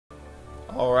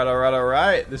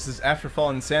Alright. This is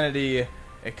Afterfall Insanity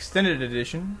Extended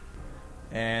Edition.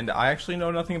 And I actually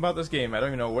know nothing about this game. I don't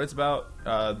even know what it's about.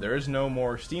 There is no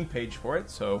more Steam page for it,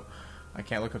 so I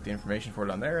can't look up the information for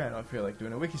it on there. I don't feel like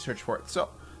doing a wiki search for it. So,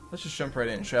 let's just jump right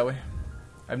in, shall we?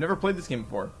 I've never played this game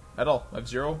before, at all. I have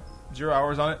zero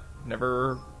hours on it.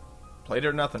 Never played it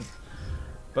or nothing.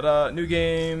 But, new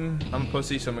game. I'm a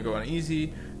pussy, so I'm gonna go on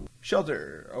easy.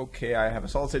 Shelter. Okay, I have a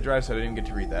solid state drive, so I didn't even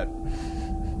get to read that.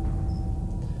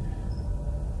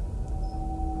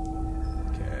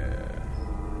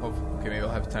 Okay, maybe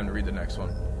I'll have time to read the next one.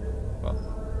 Well,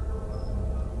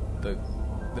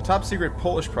 the top secret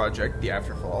Polish project, the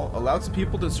Afterfall, allowed some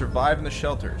people to survive in the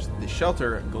shelters. The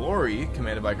shelter Glory,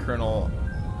 commanded by Colonel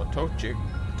Potoki,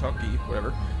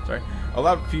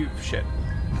 allowed few shit.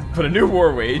 But a new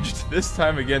war waged, this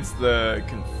time against the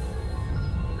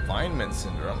confinement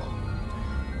syndrome.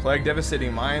 Plague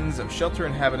devastating minds of shelter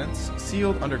inhabitants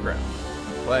sealed underground.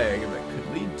 A plague that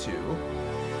could lead to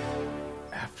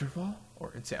Afterfall?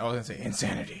 Or I was going to say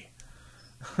insanity.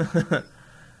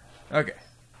 Okay.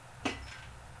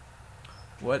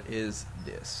 What is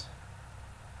this?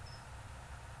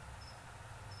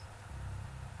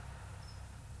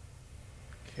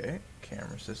 Okay,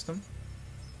 camera system.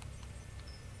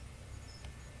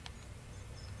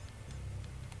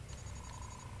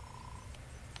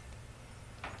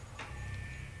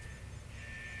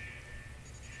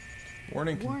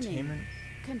 Warning.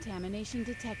 Contamination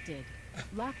detected.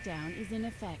 Lockdown is in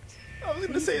effect. I was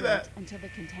going to say that. Until the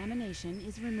contamination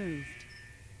is removed.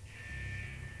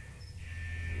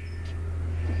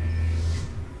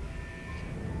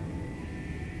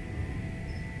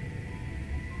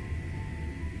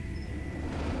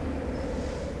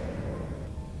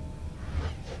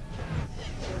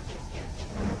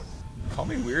 Call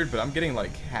me weird, but I'm getting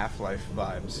like Half-Life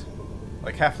vibes.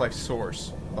 Like Half-Life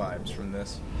Source vibes from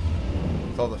this.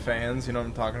 With all the fans, you know what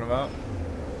I'm talking about?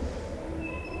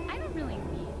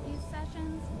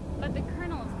 But the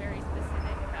Colonel is very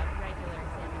specific about regular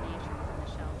examinations in the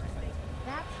shelter.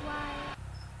 That's why...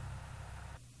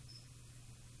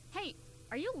 Hey,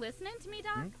 are you listening to me,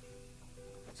 Doc?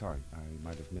 Sorry, I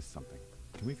might have missed something.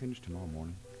 Can we finish tomorrow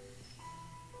morning?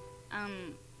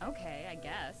 Okay, I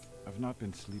guess. I've not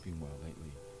been sleeping well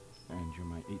lately, and you're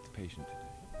my 8th patient today.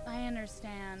 I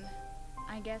understand.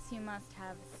 I guess you must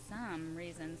have some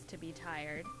reasons to be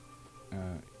tired.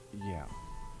 Yeah.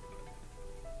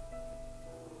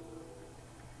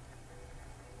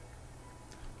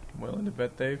 I'm willing to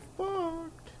bet they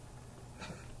fucked.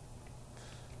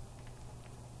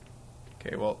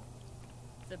 Okay, well.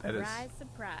 Surprise,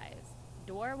 surprise.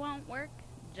 Door won't work,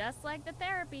 just like the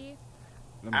therapy.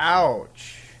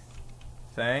 Ouch.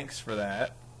 Thanks for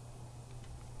that.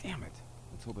 Damn it.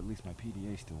 Let's hope at least my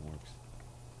PDA still works.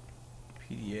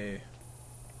 PDA.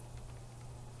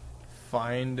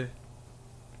 Find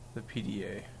the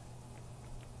PDA.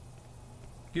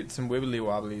 Get some wibbly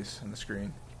wobblies on the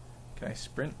screen. Can I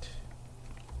sprint?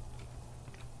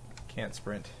 Can't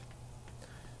sprint.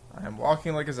 I am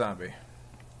walking like a zombie. It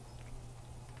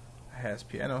has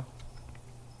piano.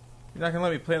 You're not gonna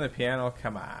let me play on the piano?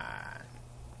 Come on.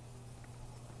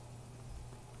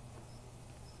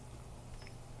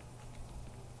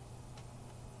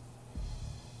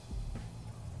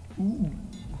 Ooh.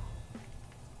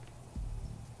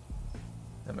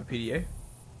 Is that my PDA?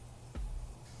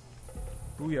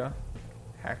 Booyah.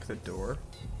 Hack the door.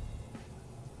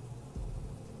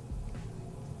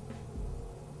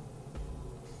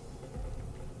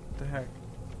 What the heck?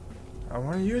 I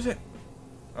want to use it.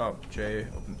 Oh, J,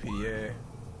 open PDA.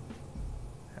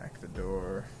 Hack the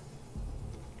door.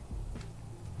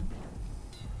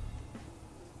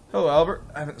 Hello, Albert.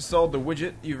 I've installed the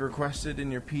widget you've requested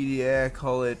in your PDA. I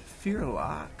call it Fear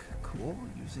Lock. Cool.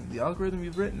 Using the algorithm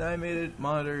you've written, I made it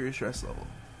monitor your stress level.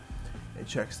 It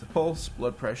checks the pulse,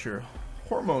 blood pressure,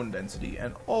 hormone density,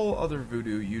 and all other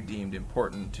voodoo you deemed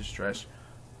important to stress.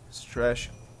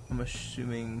 I'm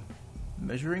assuming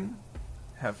measuring?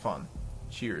 Have fun.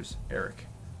 Cheers, Eric.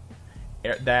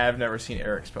 I've never seen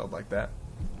Eric spelled like that.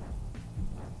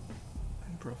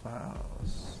 And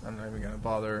profiles. I'm not even gonna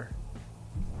bother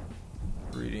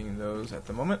reading those at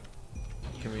the moment.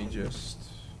 Can we just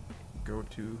go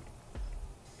to...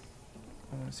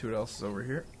 I want to see what else is over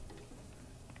here.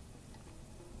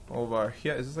 Over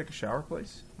here. Is this like a shower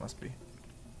place? Must be.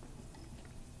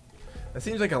 That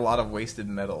seems like a lot of wasted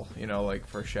metal, you know, like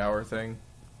for a shower thing.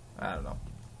 I don't know.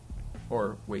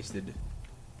 Or wasted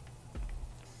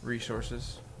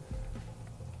resources.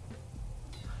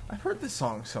 I've heard this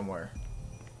song somewhere.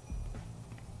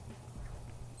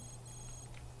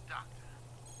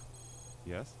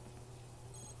 Yes?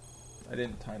 I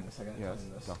didn't time this. I gotta Yes,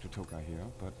 time this. Dr. Tokai here,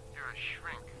 but You're a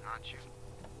shrink, aren't you?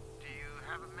 Do you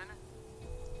have a minute?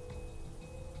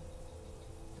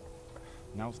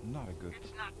 now's not a good...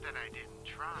 It's not that I didn't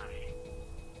try.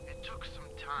 It took some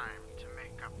time to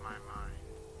make up my mind.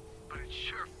 But it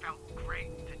sure felt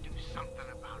great to do something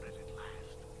about it at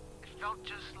last. It felt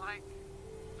just like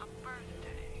a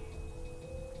birthday.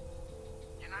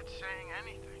 You're not saying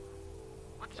anything.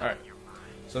 What's All right. on your mind?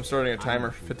 So I'm starting a timer.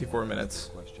 I'm sure you 54 won't answer minutes.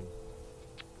 that question.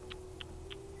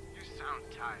 You sound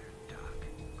tired, Doc.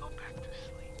 Go back to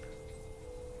sleep.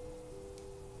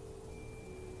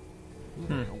 Who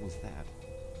the hell was that?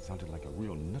 Sounded like a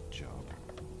real nut job.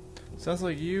 Sounds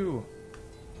like you.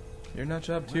 Your nut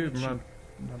job too, did my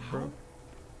bro.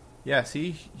 Yeah,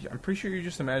 see? I'm pretty sure you're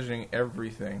just imagining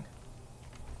everything.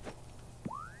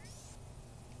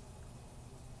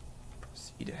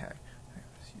 Proceed to hack.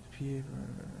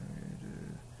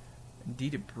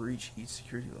 Indeed, a breach each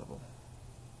security level.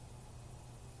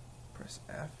 Press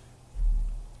F.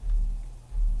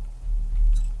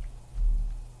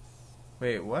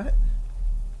 Wait, what?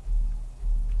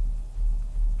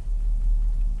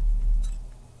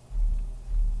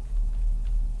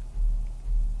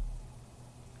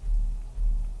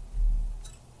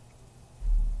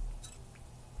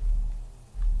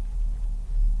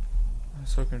 I'm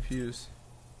so confused.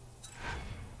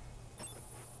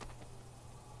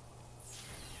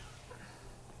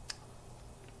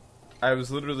 I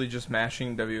was literally just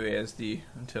mashing WASD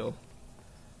until...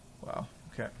 Wow,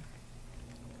 okay.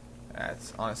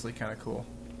 That's honestly kind of cool.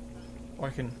 Oh, I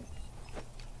can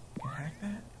hack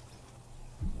that?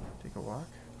 Take a walk?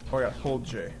 Oh yeah, hold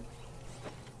J.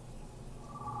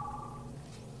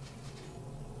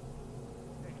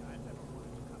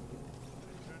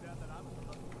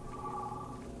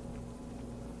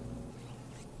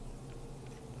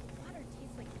 Water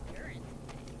tastes like urine.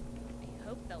 I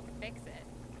hope they'll fix it.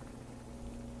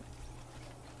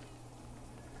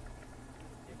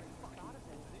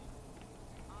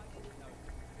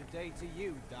 Good day to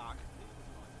you, Doc.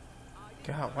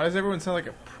 God, why does everyone sound like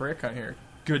a prick on here?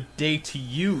 Good day to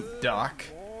you, Doc.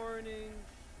 Morning.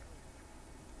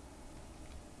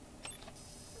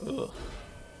 Ugh.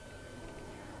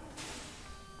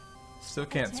 Still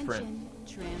can't sprint. Attention,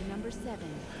 tram number 7,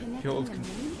 connecting Killed the con-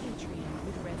 main atrium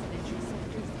with residential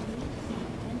sectors D, E,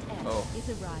 and F, Oh. is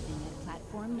arriving at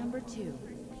platform number 2. Talk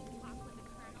with the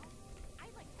colonel.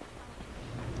 I'd like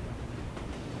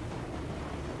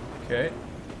to Okay.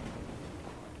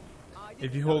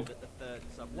 If you hold...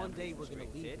 One day we're gonna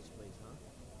leave this place,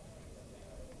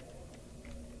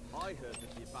 huh? I heard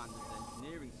that the abandoned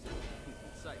engineering center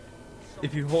isn't safe.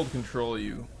 If you hold control,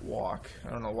 you walk.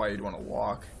 I don't know why you'd want to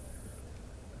walk.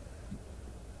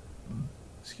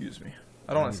 Excuse me.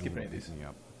 I don't want to skip any of these. Me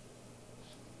up.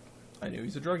 I knew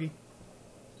he's a druggie.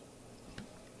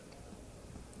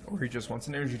 Or he just wants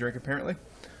an energy drink, apparently.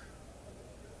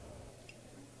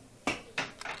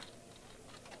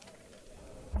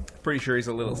 Pretty sure he's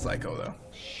a little psycho, though.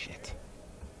 Shit.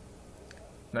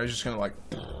 No, he's just gonna, like...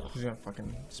 He's gonna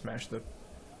fucking smash the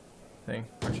thing.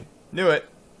 Actually, knew it!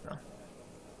 No.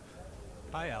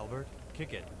 Hi, Albert.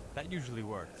 Kick it. That usually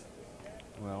works.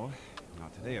 Well,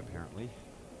 not today, apparently.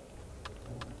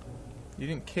 You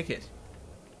didn't kick it.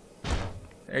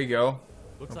 There you go.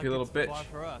 Looks Don't like be a little it's a bitch. spot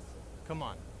for us. Come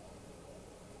on.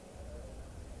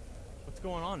 What's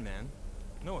going on, man?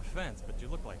 No offense, but you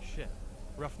look like shit.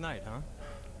 Rough night, huh?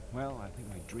 Well, I think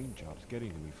my dream job's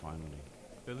getting to me finally.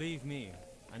 Believe me,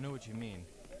 I know what you mean.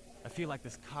 I feel like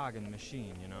this cog in the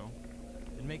machine, you know?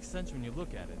 It makes sense when you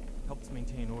look at it. Helps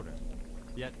maintain order.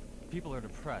 Yet, people are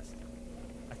depressed.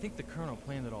 I think the colonel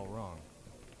planned it all wrong.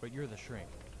 But you're the shrink.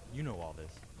 You know all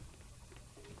this.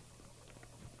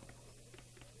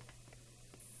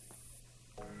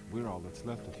 We're all that's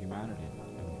left of humanity,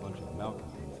 and a bunch of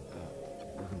malcontents at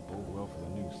that. Doesn't bode well for the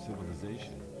new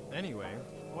civilization. Anyway,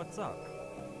 what's up?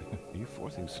 Are you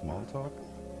forcing small talk?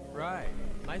 Right.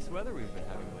 Nice weather we've been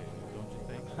having lately, don't you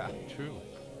think? Ha, true.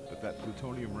 But that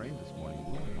plutonium rain this morning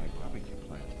ruined my barbecue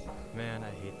plans. Man, I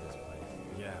hate this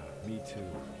place. Yeah, me too.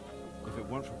 If it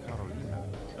weren't for Carolina,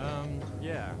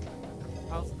 Yeah.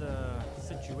 How's the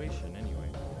situation, anyway?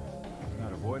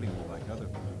 not avoiding me like other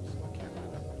people, so I can't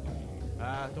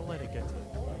really... Don't let it get to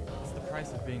you. It's the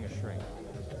price of being a shrink.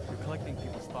 You're collecting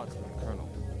people's thoughts for the colonel.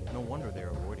 No wonder they're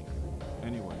avoiding you.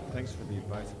 Anyway, thanks for the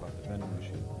advice about the vending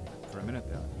machine. For a minute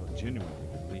there, I felt genuinely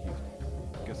relieved.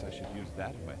 Guess I should use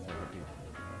that in my therapy.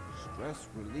 Stress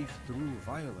relief through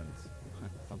violence.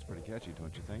 Sounds pretty catchy,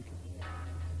 don't you think?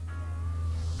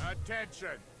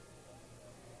 Attention!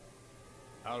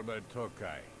 Albert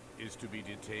Tokai is to be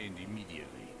detained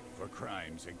immediately for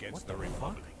crimes against the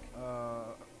Republic.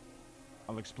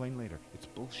 I'll explain later. It's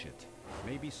bullshit.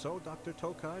 Maybe so, Dr.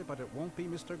 Tokai, but it won't be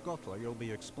Mr. Gotler you'll be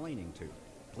explaining to.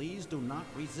 Please do not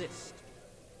resist.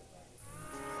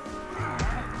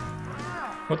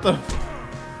 What the?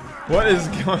 What is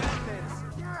going?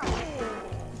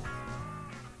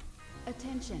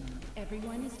 Attention.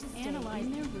 Everyone is to analyze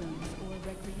their rooms or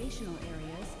recreational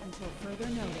areas until further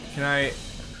notice. Can I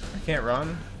can't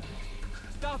run.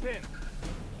 Stop him!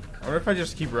 I wonder if I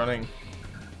just keep running.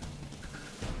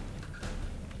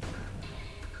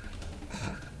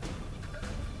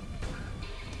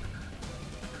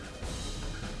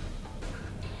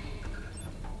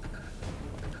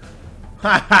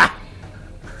 Ha ha!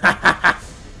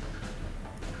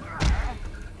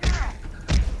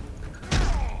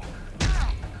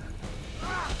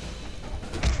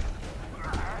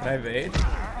 Can I evade?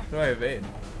 How do I evade?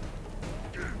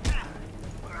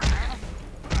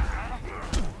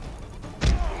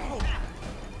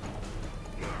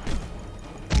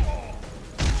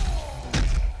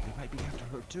 They might be after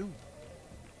her too.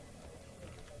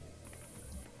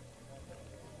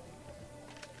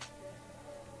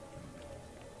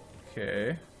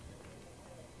 Okay.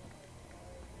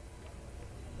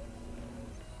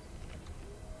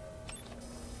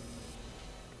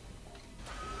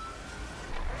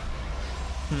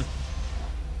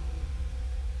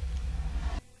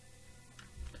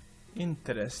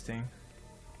 Interesting.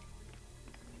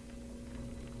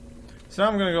 So now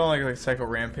I'm gonna go on like Psycho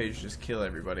Rampage, just kill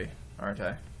everybody, aren't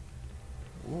I?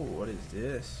 Ooh, what is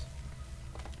this?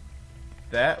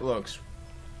 That looks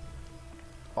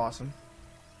awesome.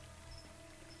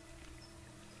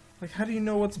 Like, how do you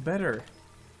know what's better?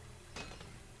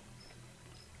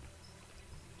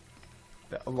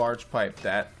 A large pipe.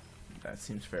 That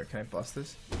seems fair. Can I bust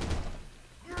this?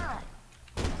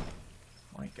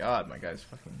 My God, my guy's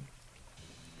fucking.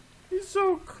 He's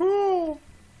so cool.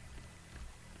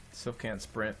 Still can't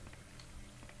sprint.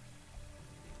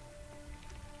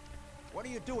 What are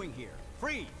you doing here?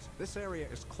 Freeze! This area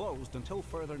is closed until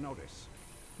further notice.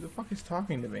 Who the fuck is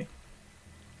talking to me?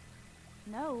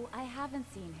 No, I haven't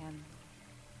seen him.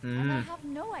 And I Mm. have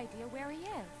no idea where he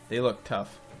is. They look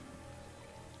tough.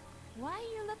 Why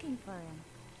are you looking for him?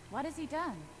 What has he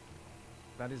done?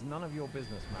 That is none of your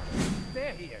business, madam.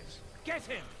 There he is. Get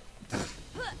him!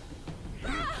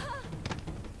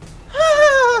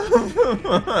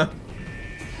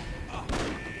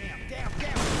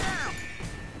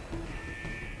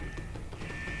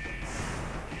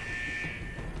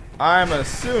 I'm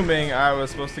assuming I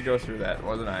was supposed to go through that,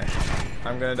 wasn't I?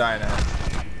 I'm gonna die now.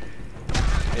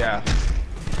 Yeah.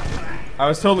 I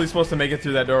was totally supposed to make it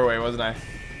through that doorway, wasn't I?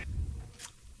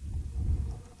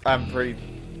 I'm pretty...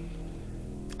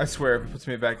 I swear, if it puts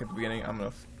me back at the beginning, I'm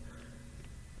gonna...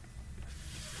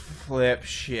 flip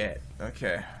shit.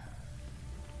 Okay.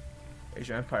 Age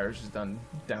of Empires is done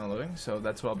downloading, so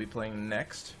that's what I'll be playing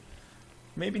next.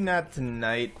 Maybe not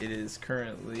tonight. It is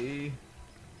currently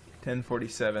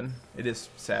 10:47. It is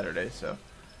Saturday, so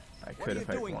I could if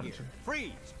I wanted to.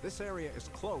 Freeze! This area is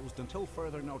closed until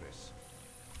further notice.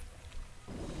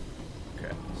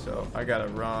 Okay, so I gotta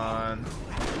run.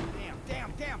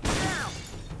 Damn!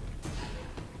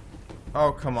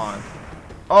 Oh, come on.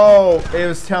 Oh, it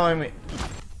was telling me.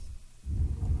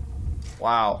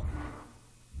 Wow.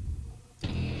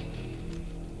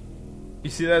 You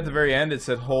see that at the very end? It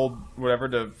said hold whatever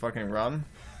to fucking run.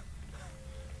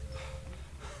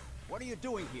 What are you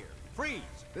doing here? Freeze!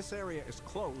 This area is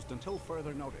closed until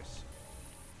further notice.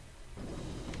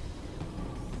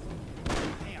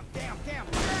 Damn!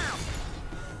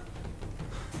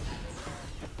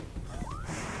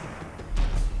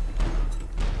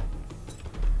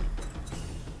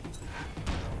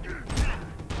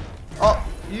 Oh,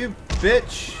 you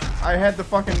bitch! I had the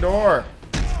fucking door.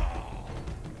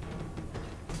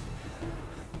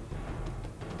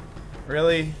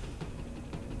 Really?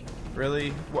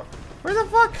 Really? What? Where the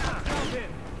fuck?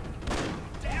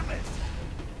 Damn it!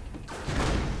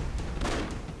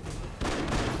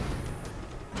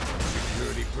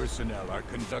 Security personnel are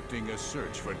conducting a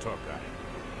search for Tokai.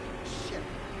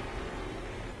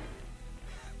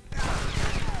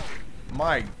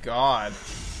 My God.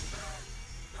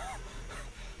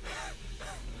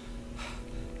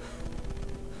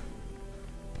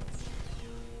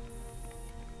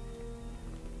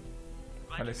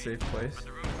 Find a safe place. But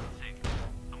the room isn't safe.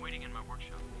 I'm waiting in my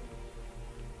workshop.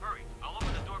 Hurry, I'll open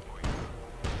the door for you.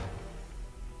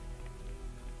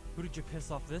 Who did you piss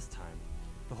off this time?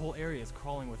 The whole area is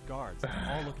crawling with guards,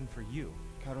 all looking for you.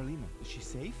 Carolina, is she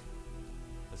safe?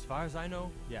 As far as I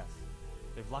know, yes.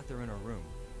 They've locked her in her room.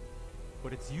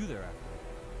 But it's you they're after.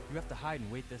 You have to hide and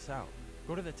wait this out.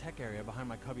 Go to the tech area behind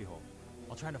my cubbyhole.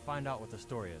 I'll try to find out what the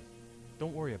story is.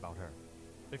 Don't worry about her.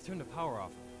 They've turned the power off,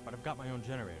 but I've got my own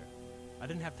generator. I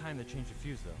didn't have time to change the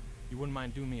fuse, though. You wouldn't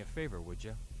mind doing me a favor, would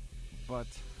you? But...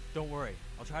 Don't worry.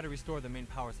 I'll try to restore the main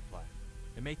power supply.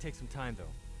 It may take some time, though.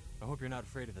 I hope you're not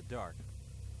afraid of the dark.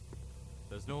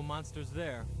 There's no monsters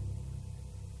there.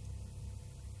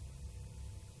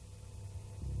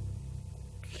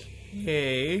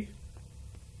 Okay.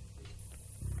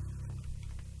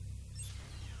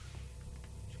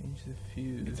 Change the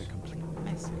fuse. It's a complete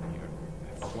mess in here.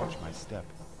 I have to watch my step.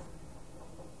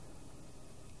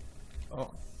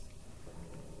 Oh.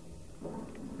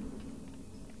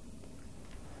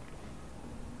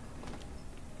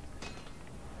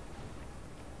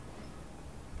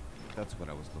 That's what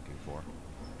I was looking for.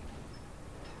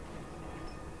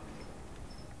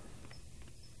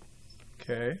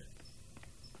 Okay.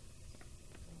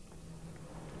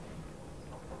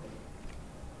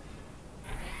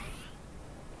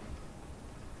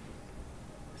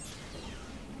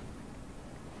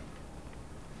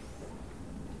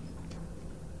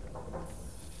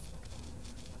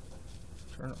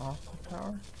 Turn off the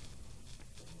power.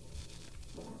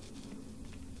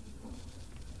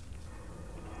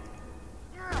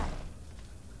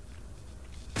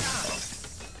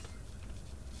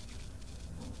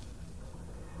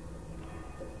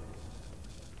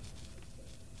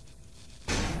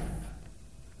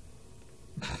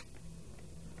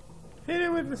 Hit it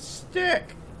with a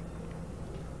stick.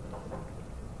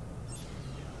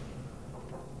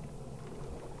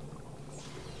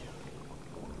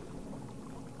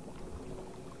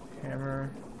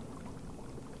 Hammer.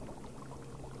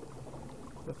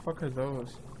 The fuck are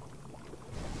those?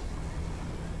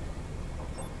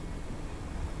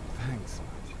 Thanks,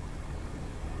 Matt.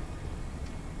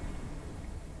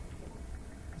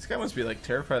 This guy must be like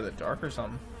terrified of the dark or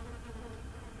something.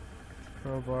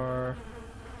 Crowbar.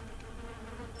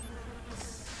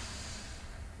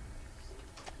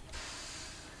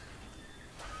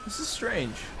 This is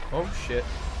strange. Oh shit.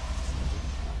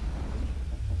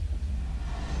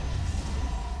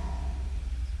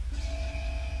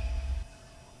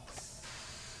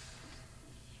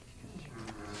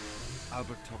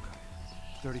 Albert Tokai,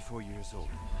 34 years old.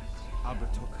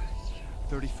 Albert Tokai,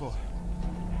 34.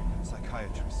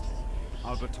 Psychiatrist.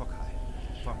 Albert Tokai,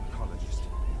 pharmacologist.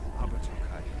 Albert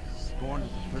Tokai, born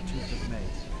 13th of May,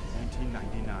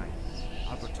 1999.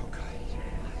 Albert Tokai.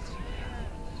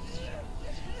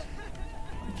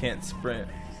 You can't sprint.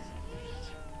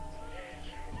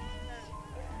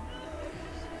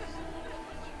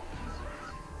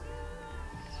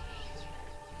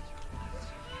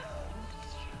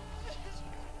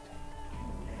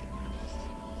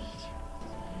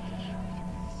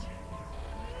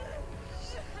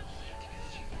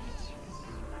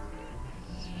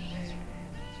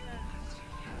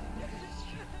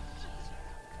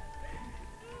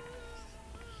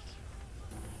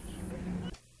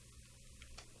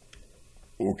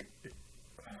 Okay.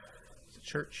 It's a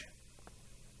church.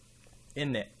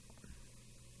 Isn't it?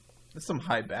 There's some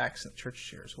high backs in the church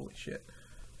chairs. Holy shit.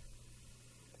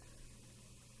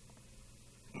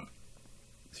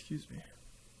 Excuse me.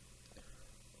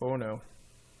 Oh no.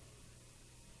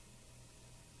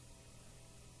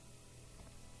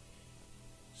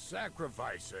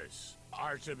 Sacrifices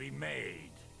are to be made.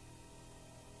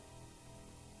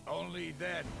 Only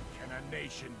then can a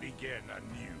nation begin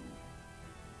anew.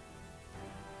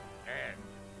 And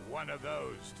one of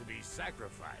those to be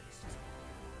sacrificed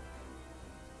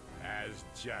has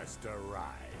just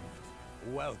arrived.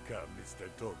 Welcome, Mr.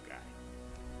 Tokai.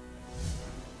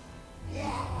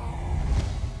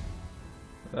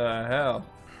 The hell?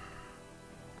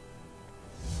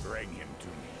 Bring him to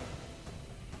me.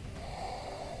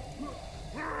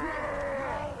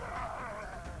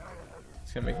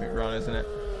 It's gonna make me run, isn't it?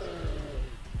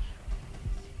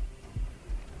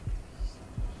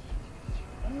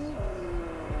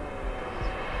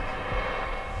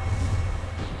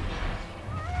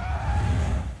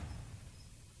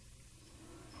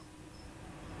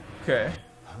 Okay.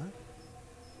 Huh?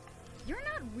 You're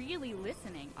not really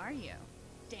listening, are you?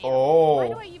 Damn. Oh. Why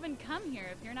do I even come here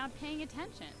if you're not paying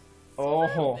attention? Oh.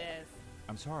 Screw this.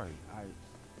 I'm sorry,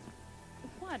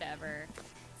 Whatever.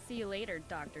 See you later,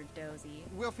 Dr. Dozy.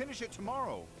 We'll finish it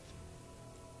tomorrow.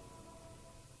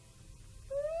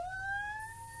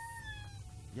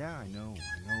 Yeah, I know.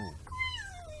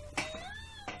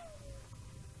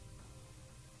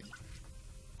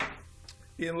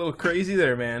 Getting a little crazy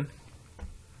there, man.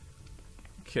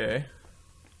 Okay.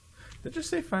 Did it just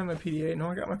say find my PDA? No,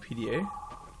 I got my PDA.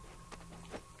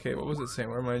 Okay, what was it saying?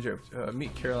 Where am I joked?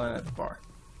 Meet Caroline at the bar.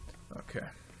 Okay.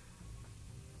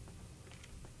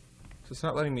 So it's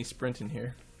not letting me sprint in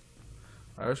here.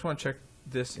 I just want to check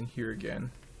this in here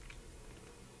again.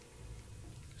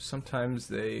 Sometimes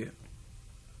they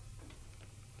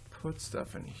put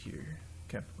stuff in here.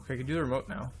 Okay, I can do the remote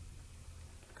now.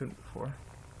 Couldn't before.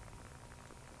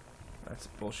 That's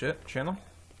bullshit. Channel.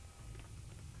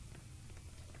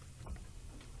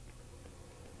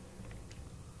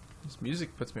 This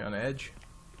music puts me on edge.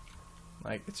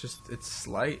 Like, it's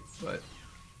slight, but...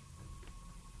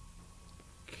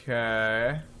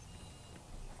 Okay.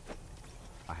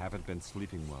 I haven't been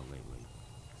sleeping well lately.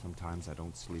 Sometimes I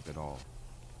don't sleep at all.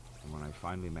 And when I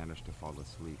finally manage to fall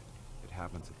asleep, it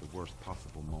happens at the worst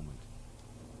possible moment.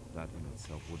 That in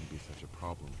itself wouldn't be such a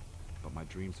problem, but my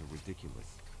dreams are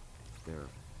ridiculous. They're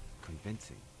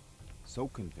convincing. So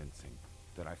convincing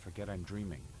that I forget I'm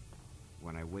dreaming.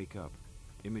 When I wake up,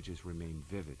 images remain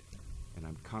vivid, and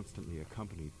I'm constantly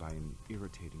accompanied by an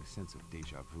irritating sense of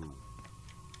déjà vu.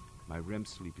 My REM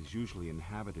sleep is usually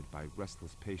inhabited by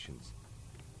restless patients,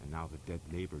 and now the dead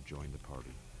neighbor joined the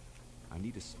party. I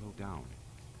need to slow down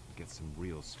and get some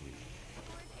real sleep.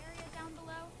 Storage area down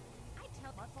below? I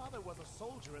tell My father was a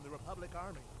soldier in the Republic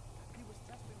Army. He was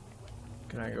testing new weapons.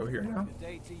 Can I go here now? Good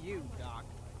day to you, Doc.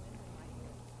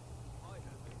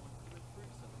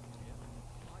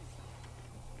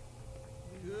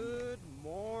 Good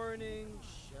morning,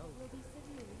 Shelter. Will be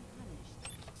severely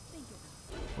punished. Think about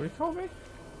it. What do you call me?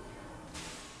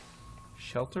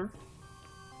 Shelter?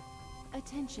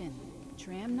 Attention.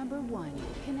 Tram number 1,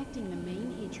 connecting the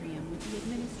main atrium with the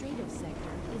administrative sector,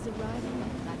 is arriving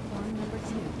at platform number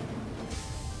 2.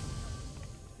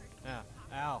 Ah,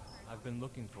 Al, I've been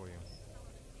looking for you.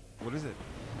 What is it?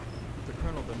 The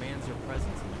Colonel demands your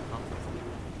presence in the conference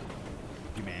room.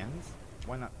 Demands?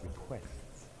 Why not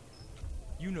requests?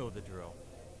 You know the drill.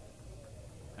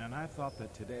 And I thought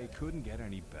that today couldn't get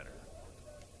any better.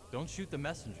 Don't shoot the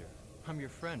messenger. I'm your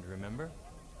friend, remember?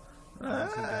 I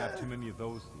don't seem to have too many of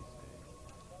those these days.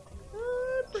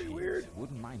 Pretty weird.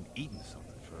 Wouldn't mind eating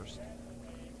something first.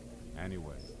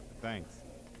 Anyway, thanks.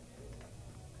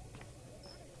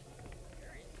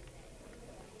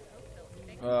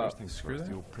 First things screw first, that.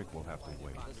 the old prick will have to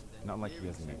wait. Not like he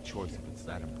has any choice if it's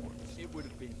that important. It would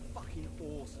have been fucking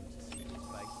awesome to see his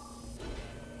face.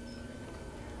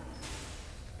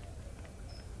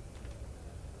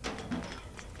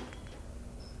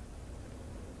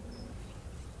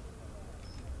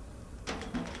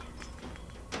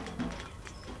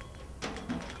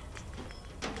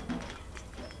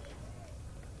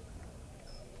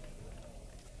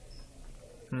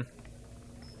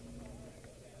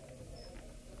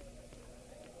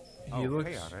 He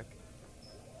looks... Hey, Arek.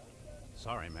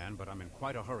 Sorry, man, but I'm in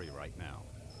quite a hurry right now.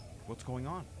 What's going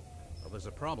on? Well, there's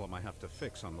a problem I have to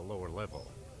fix on the lower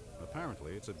level.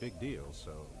 Apparently, it's a big deal,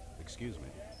 so excuse me.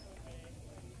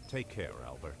 Take care,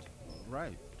 Albert.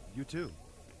 Right. You too.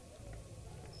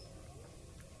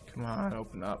 Come on,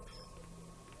 open up.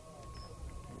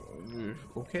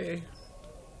 Okay.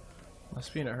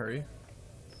 Must be in a hurry.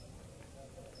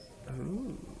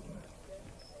 Ooh.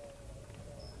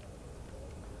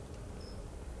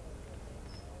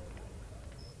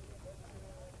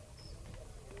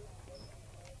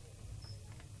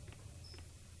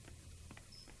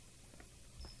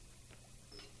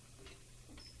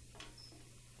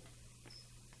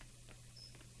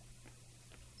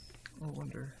 I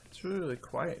wonder. It's really, really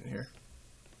quiet in here.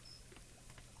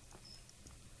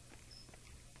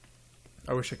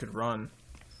 I wish I could run.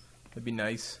 That'd be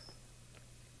nice.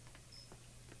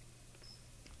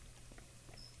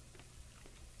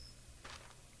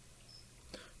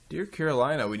 Dear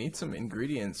Carolina, we need some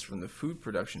ingredients from the food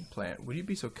production plant. Would you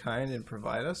be so kind and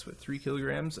provide us with 3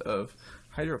 kilograms of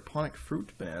hydroponic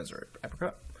fruit, bananas or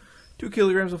apricot, 2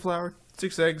 kilograms of flour,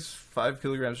 6 eggs, 5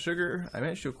 kilograms of sugar. I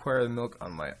managed to acquire the milk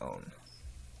on my own.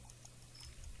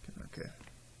 Okay.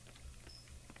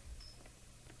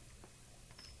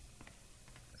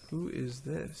 Who is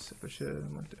this?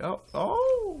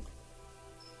 Oh!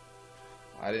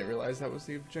 I didn't realize that was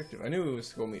the objective. I knew it was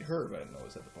to go meet her, but I didn't know it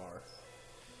was at the bar.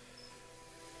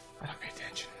 I don't pay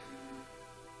attention.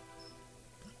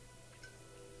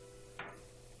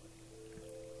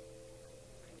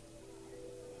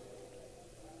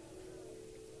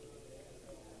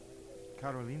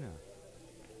 Carolina.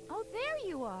 Oh, there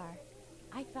you are.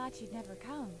 I thought you'd never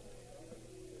come.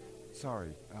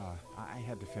 Sorry, I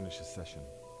had to finish a session,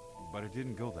 but it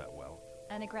didn't go that well.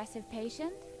 An aggressive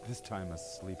patient? This time a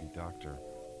sleepy doctor.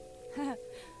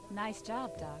 Nice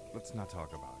job, Doc. Let's not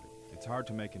talk about it. It's hard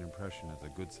to make an impression as a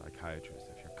good psychiatrist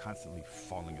if you're constantly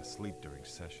falling asleep during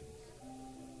sessions.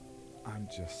 I'm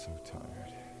just so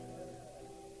tired.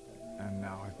 And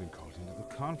now I've been called into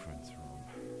the conference room.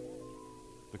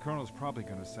 The Colonel's probably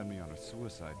going to send me on a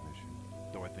suicide mission.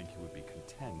 Though I think he would be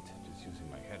content just using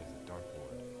my head as a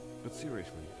dartboard. But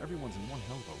seriously, everyone's in one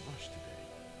hell of a rush today.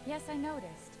 Yes, I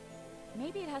noticed.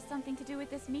 Maybe it has something to do with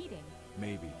this meeting.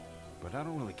 Maybe, but I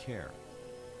don't really care.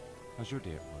 How's your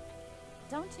day at work?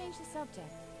 Don't change the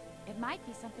subject. It might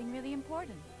be something really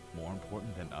important. More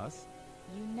important than us?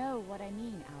 You know what I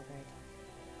mean, Albert.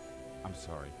 I'm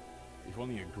sorry. If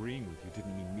only agreeing with you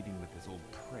didn't mean meeting with this old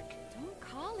prick. Don't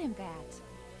call him that.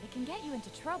 It can get you into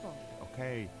trouble.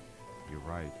 Okay, you're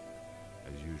right.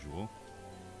 As usual.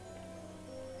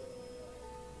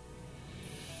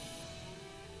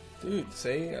 Dude,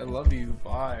 say I love you,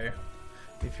 bye.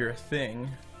 If you're a thing.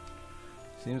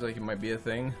 Seems like it might be a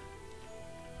thing.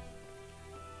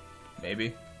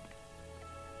 Maybe.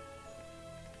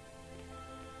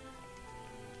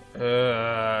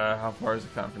 How far is the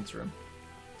conference room?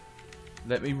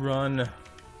 Let me run.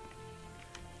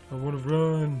 I want to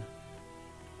run.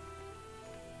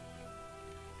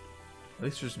 At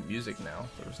least there's music now.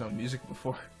 There was no music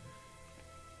before.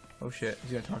 Oh shit,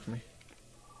 he's gonna talk to me.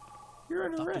 You're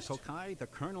under arrest. Dr. Tokai, the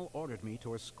Colonel ordered me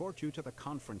to escort you to the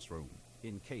conference room,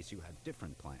 in case you had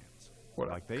different plans. What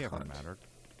like they ever mattered.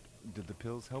 Did the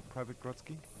pills help, Private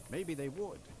Grutsky? Maybe they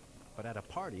would. But at a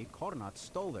party, Kornat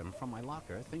stole them from my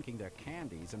locker, thinking they're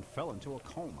candies, and fell into a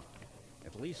coma.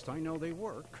 At least I know they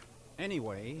work.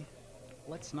 Anyway,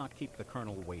 let's not keep the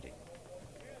Colonel waiting.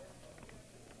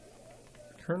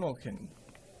 Colonel can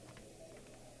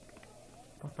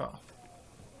fuck off.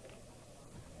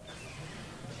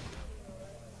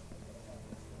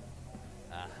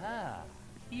 Aha!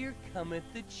 Here cometh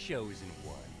the chosen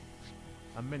one.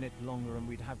 A minute longer and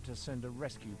we'd have to send a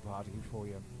rescue party for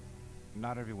you.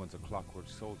 Not everyone's a clockwork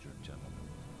soldier, gentlemen.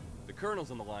 The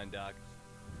Colonel's on the line, Doc.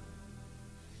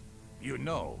 You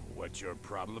know what your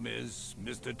problem is,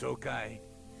 Mr. Tokai?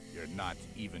 You're not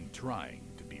even trying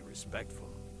to be respectful.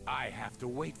 I have to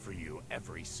wait for you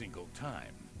every single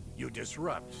time. You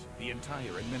disrupt the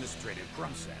entire administrative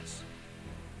process.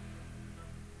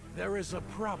 There is a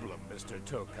problem, Mr.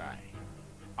 Tokai.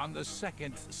 On the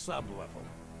second sub-level.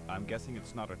 I'm guessing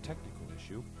it's not a technical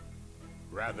issue.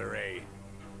 Rather a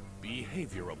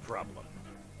behavioral problem.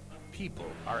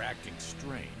 People are acting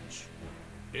strange.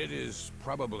 It is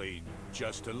probably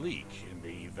just a leak in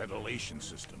the ventilation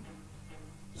system.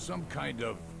 Some kind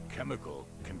of chemical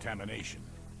contamination.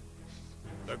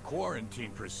 The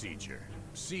quarantine procedure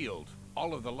sealed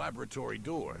all of the laboratory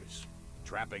doors,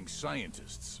 trapping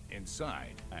scientists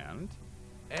inside. And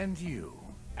you,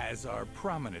 as our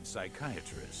prominent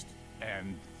psychiatrist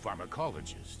and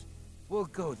pharmacologist, will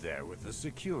go there with the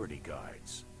security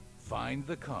guards, find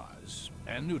the cause,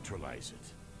 and neutralize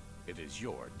it. It is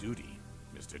your duty,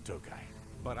 Mr. Tokai.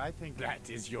 But I think that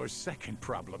is your second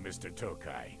problem, Mr.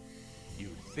 Tokai. You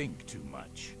think too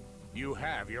much. You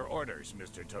have your orders,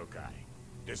 Mr. Tokai.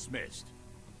 Dismissed.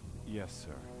 Yes,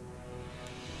 sir.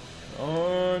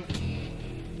 On.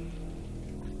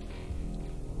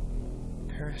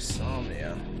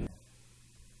 Parasomnia.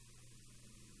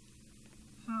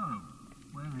 So,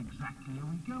 where exactly are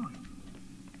we going?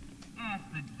 Ask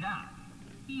the Doc.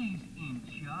 He's in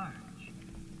charge.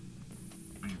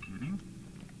 Are you kidding?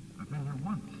 I've been here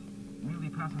once, merely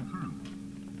passing through.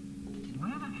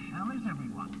 Where the hell is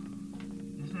everyone?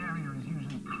 This area is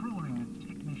usually crawling with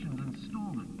technicians and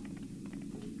stolen.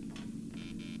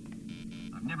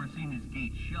 I've never seen this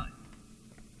gate shut.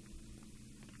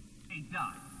 Hey,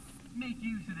 Doc, make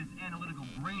use of this analytical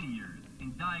brain of yours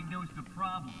and diagnose the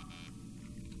problem.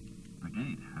 The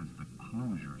gate has the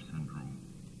closure syndrome.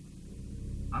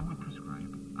 I would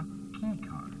prescribe a key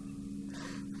card.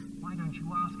 Why don't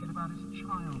you ask it about his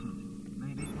childhood?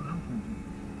 Maybe it will open to you.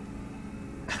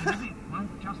 If it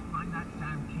won't just find that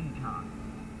damn key card,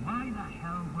 why the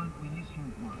hell won't we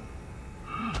issue one?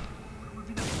 What would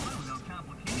be the point without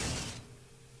complications?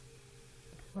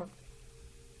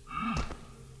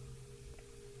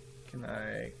 Can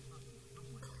I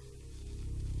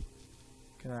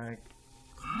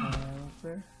climb up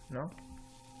there? No?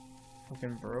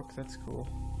 Fucking broke, that's cool.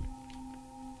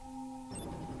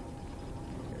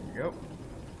 There we go.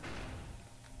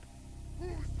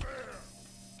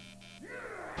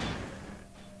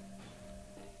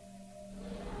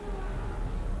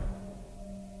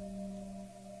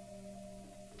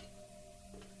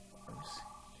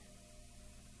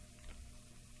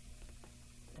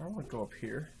 I want to go up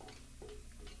here.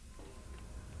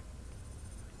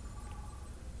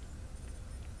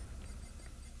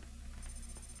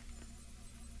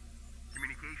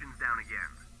 Communications down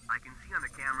again. I can see on the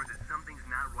cameras that something's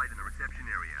not right in the reception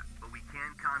area, but we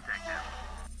can't contact them.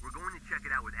 We're going to check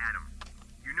it out with Adam.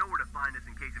 You know where to find us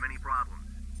in case of any problems.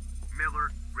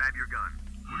 Miller, grab your gun.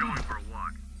 We're going for a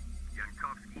walk.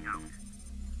 Yankovsky out.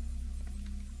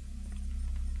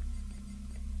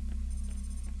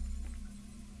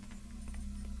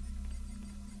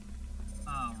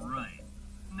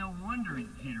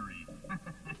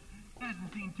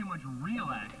 much real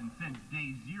action since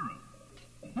day 0.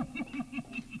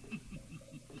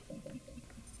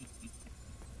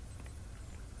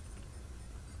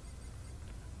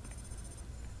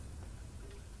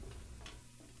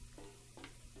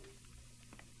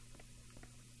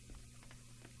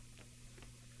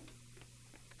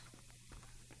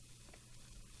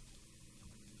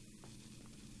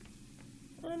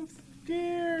 I'm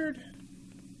scared.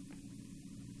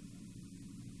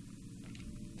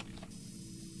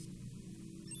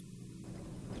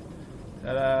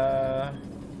 Ta-da!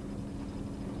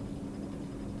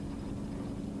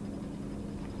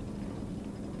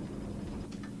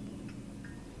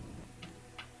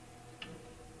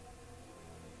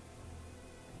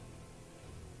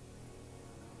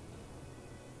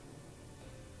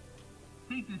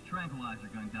 Take this tranquilizer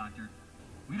gun, Doctor.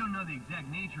 We don't know the exact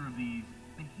nature of these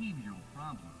behavioral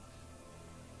problems.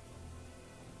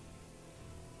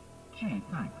 Gee,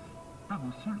 thanks. That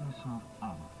will certainly solve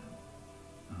all of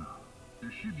them.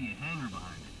 There should be a hanger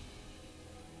behind it.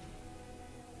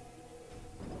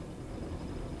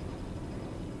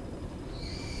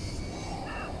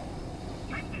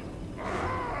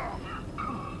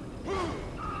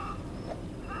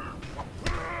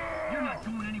 You're not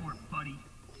going anywhere, buddy.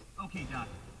 Okay, Doc,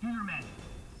 do your magic.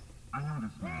 I know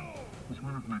this man. He's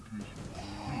one of my patients.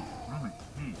 Hey, Robert,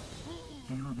 hey.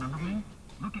 Do you remember me?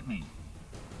 Look at me.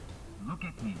 Look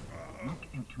at me. Look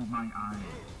into my eyes.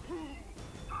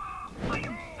 Oh,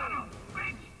 you son of a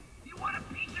bitch! You want a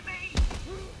piece of me?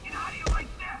 And how do you like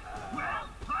that? Well,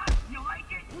 huh? You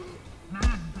like it?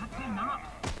 Man, that's enough.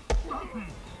 Stop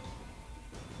it.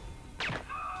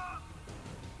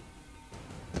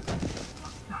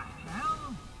 What the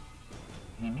hell?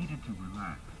 He needed to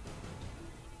relax.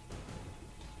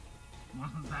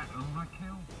 Wasn't that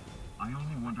overkill? I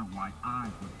only wonder why I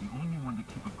was the only one to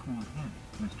keep a cool head,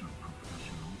 Mr.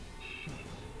 Professional. Shit.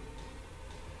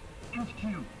 HQ!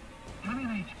 Come in,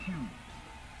 HQ!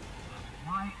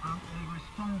 Why aren't they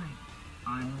responding?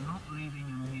 I'm not leaving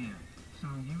him here. So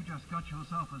you just got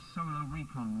yourself a solo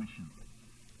recon mission.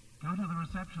 Go to the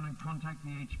reception and contact the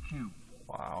HQ.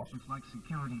 Wow. Looks like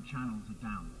security channels are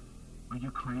down. Are you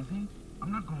crazy?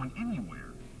 I'm not going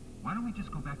anywhere. Why don't we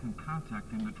just go back and contact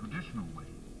him the traditional way?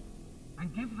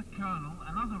 And give the Colonel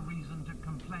another reason to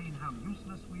complain how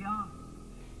useless we are?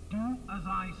 Do as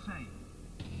I say.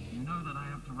 You know that I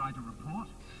have to write a report?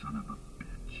 Son of a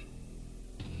bitch.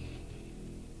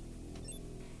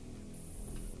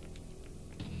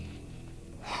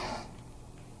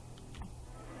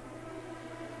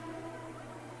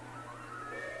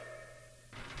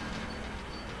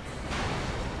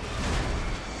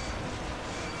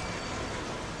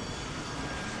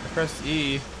 I pressed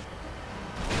E.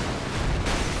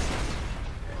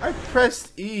 I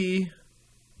pressed E.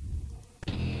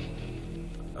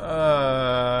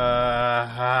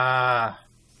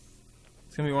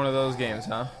 It's gonna be one of those games,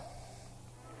 huh?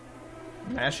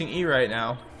 I'm mashing E right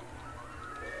now.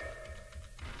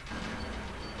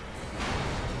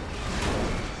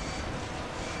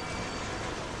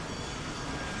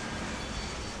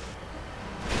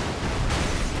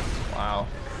 Wow.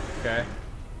 Okay.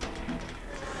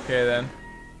 Okay then.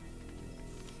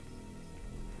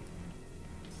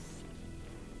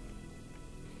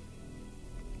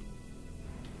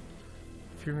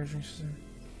 Fear measuring system.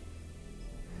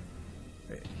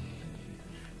 Wait.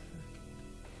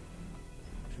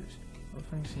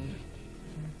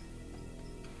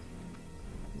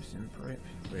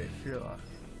 Wait, fear lock.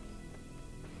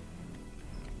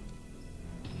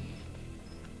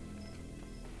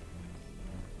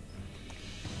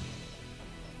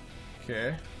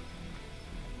 Okay.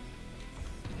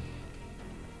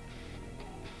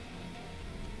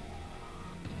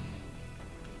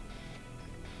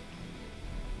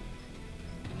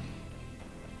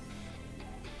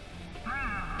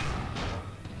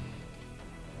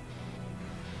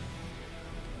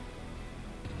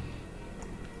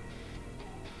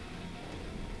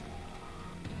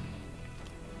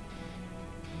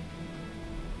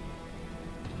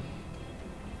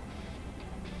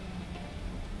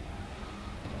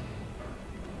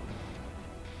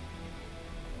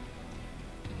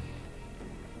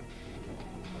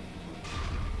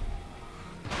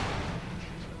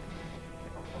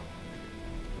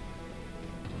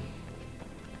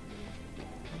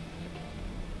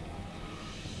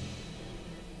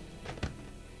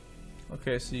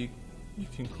 Okay, so you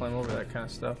can climb over that kind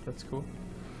of stuff. That's cool.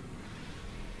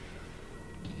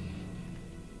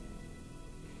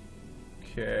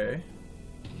 Okay.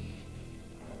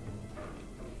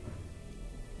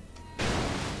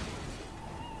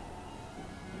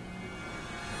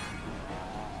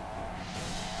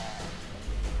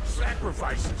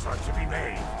 Sacrifices are to be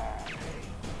made.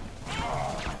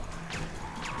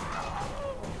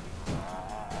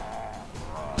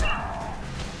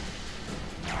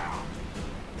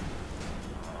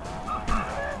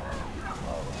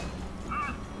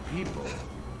 People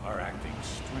are acting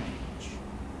strange.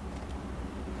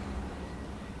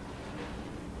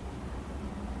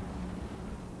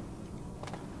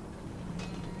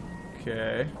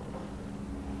 Okay.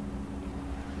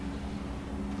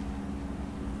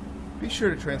 Be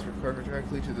sure to transfer cargo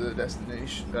directly to the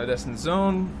destined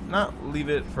zone, not leave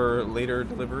it for later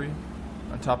delivery.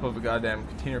 On top of a goddamn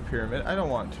container pyramid. I don't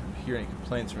want to hear any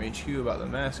complaints from HQ about the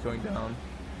mass going down.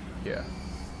 Yeah.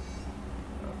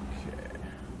 Okay.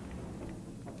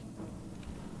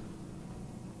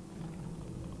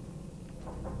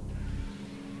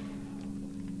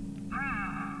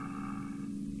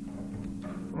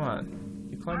 Come on.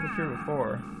 You climbed up here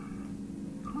before.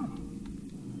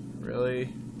 Really?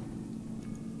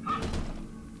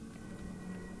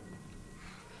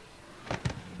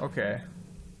 Okay.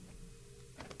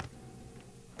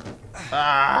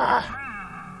 Ah!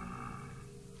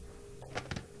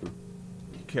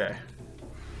 Okay.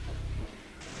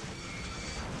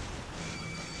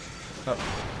 Oh.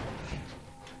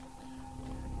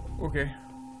 Okay.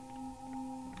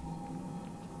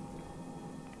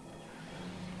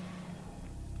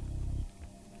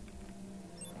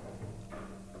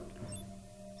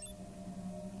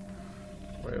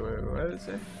 Wait, what did it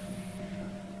say?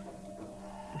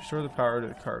 Restore the power to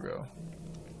the cargo.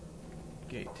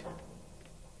 Gate.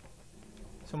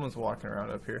 Someone's walking around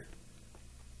up here.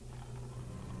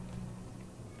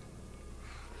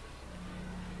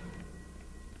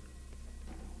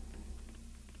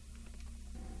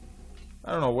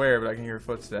 I don't know where, but I can hear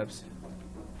footsteps.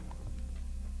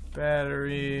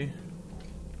 Battery.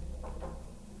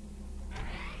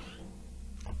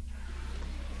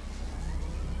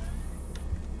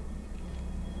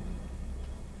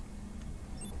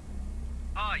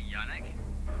 Hi, Yannick.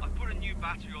 I put a new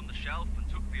battery on the shelf and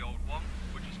took the old one,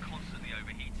 which was constantly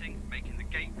overheating, making the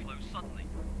gate close suddenly.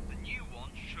 The new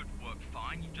one should work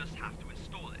fine, you just have to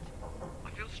install it. I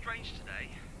feel strange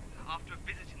today, after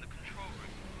visiting the control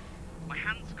room. My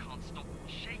hands can't stop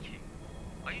shaking.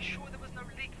 Are you sure there was no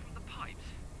leak from the pipes?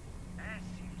 Air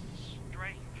seems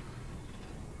strange.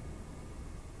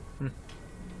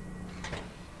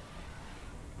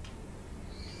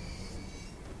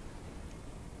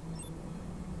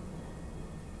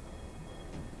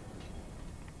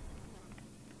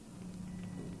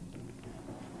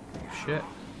 Shit.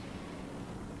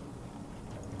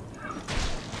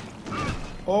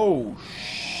 Oh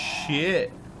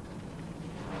shit.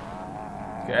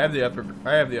 Okay, I have the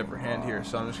upper hand here,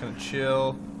 so I'm just gonna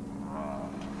chill.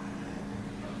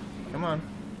 Come on.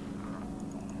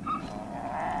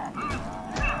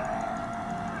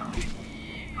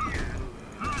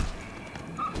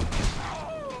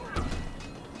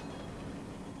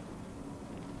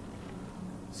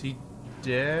 Is he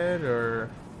dead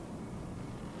or?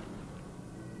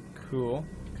 Cool.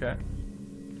 Okay.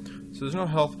 So there's no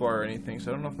health bar or anything, so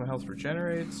I don't know if my health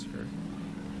regenerates or.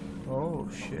 Oh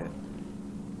shit.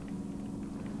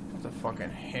 That's a fucking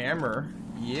hammer.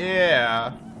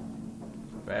 Yeah.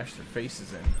 Bash their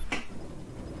faces in.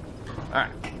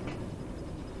 Alright.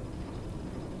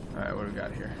 Alright, what do we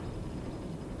got here?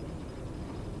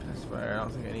 That's fire. I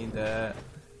don't think I need that.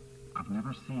 I've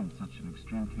never seen such an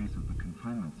extreme case of the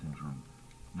confinement syndrome.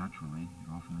 Naturally, it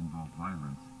often involved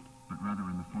violence, but rather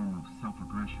in the form of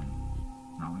self-aggression.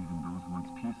 Now even those once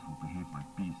peaceful behave like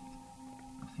beasts.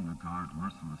 I've seen a guard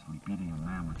mercilessly beating a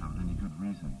man without any good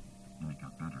reason, and it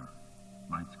got better.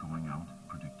 Lights going out,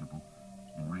 predictable.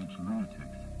 Enraged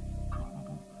lunatics,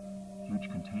 probable. Huge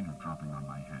container dropping on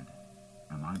my head.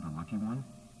 Am I the lucky one?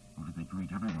 Or do they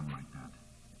greet everyone like that?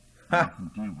 I often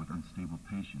deal with unstable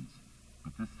patients,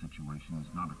 but this situation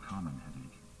is not a common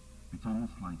headache. It's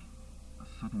almost like a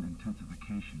sudden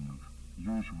intensification of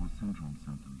usual syndrome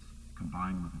symptoms,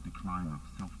 combined with a decline of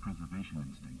self-preservation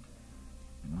instinct.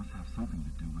 It must have something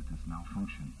to do with this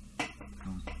malfunction.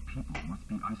 Those people must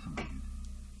be isolated.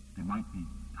 They might be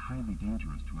highly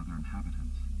dangerous to other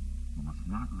inhabitants. We must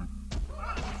not let...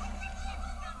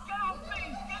 Get out,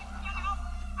 please! Get out!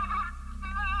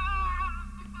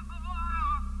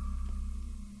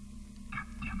 God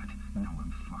damn it. Now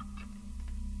I'm fucked.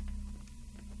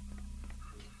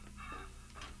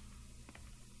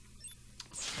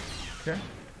 Okay.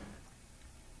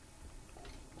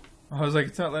 I was like,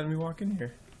 it's not letting me walk in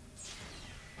here.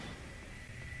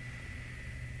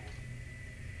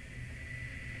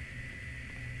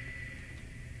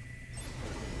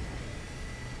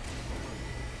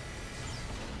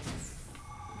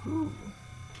 Ooh.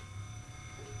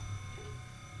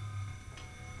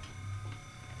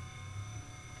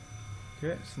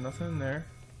 Okay, so nothing in there.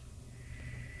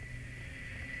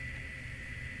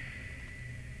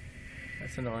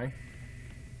 That's annoying.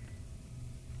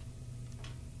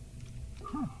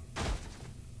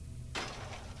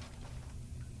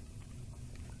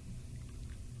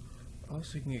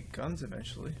 Also, you can get guns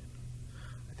eventually.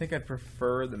 I think I'd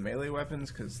prefer the melee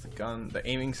weapons because the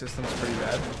aiming system's pretty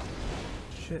bad.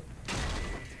 Shit.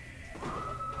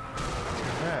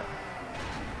 What's that?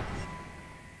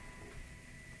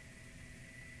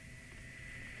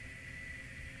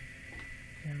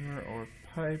 Camera or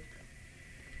pipe.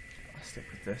 I'll stick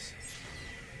with this.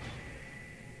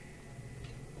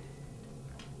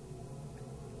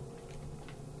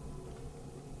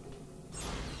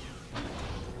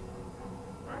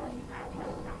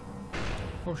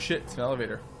 Oh shit, it's an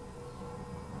elevator.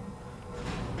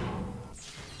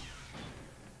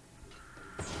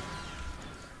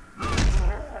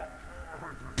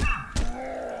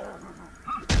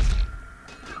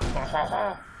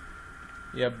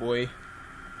 Yeah, boy.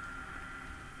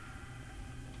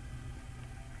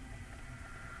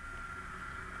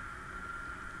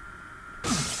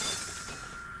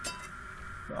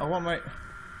 I want my...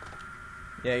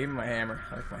 Yeah, give me my hammer.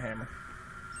 I like my hammer.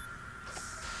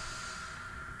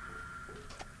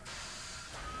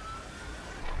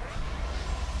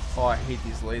 Oh, I hate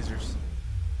these lasers.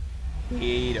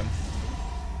 Hate them.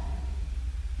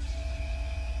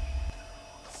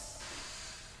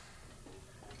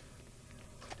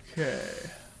 Okay.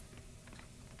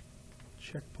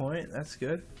 Checkpoint, that's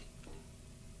good.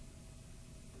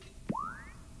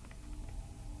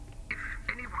 If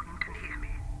anyone can hear me,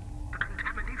 the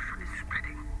contamination is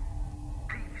spreading.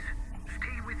 Please,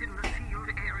 stay within the sealed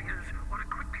areas or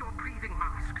equip your breathing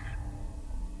masks.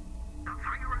 The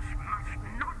virus must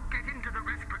not get into the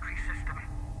respiratory system.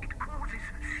 It causes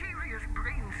serious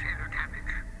brain cell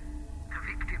damage. The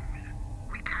victims,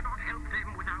 we cannot help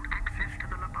them without access to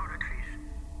the laboratories.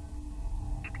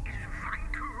 It is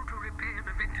vital to repair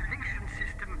the ventilation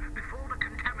system before the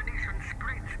contamination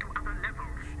spreads to other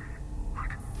levels.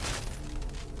 What?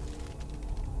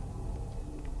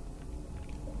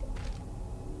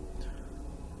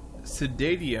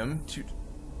 Sedatium to...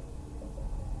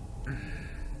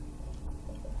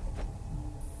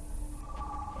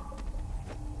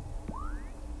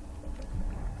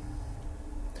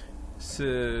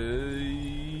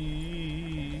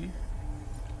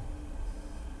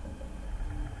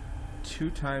 Two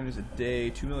times a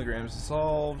day, 2 milligrams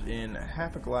dissolved in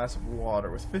half a glass of water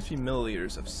with 50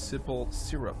 milliliters of simple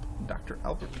syrup. Dr.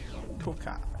 Albert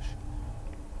Tokaj.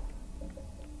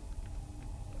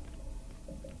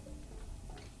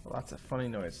 Lots of funny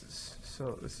noises.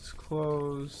 So this is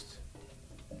closed.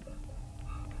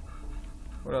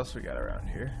 What else we got around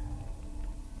here?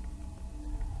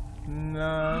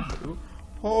 Nah. Ooh.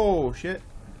 Oh shit!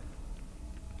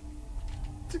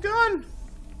 It's a gun.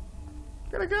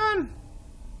 Got a gun.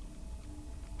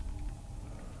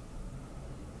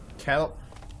 Cattle.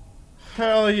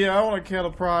 Hell yeah! I want a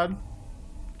cattle prod.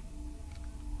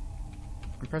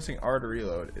 I'm pressing R to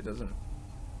reload. It doesn't.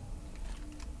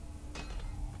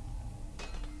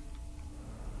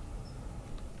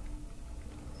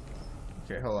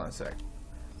 Okay, hold on a sec.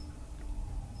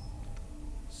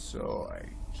 So I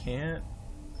can't.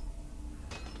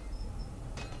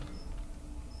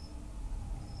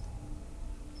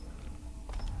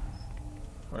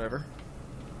 Whatever.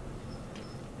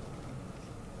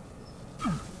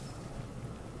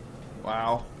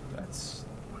 Wow, that's.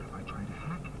 What if I try to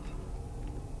hack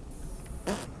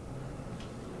it?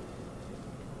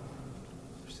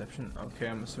 Perception. Okay,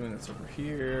 I'm assuming that's over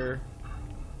here.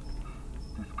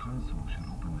 This console should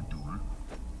open the door.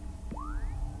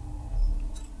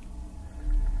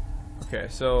 Okay,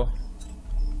 so.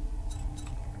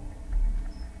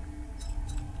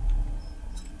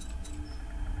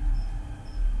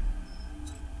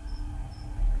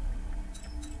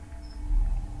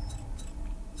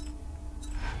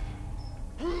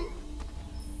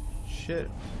 Shit.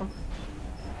 Oh.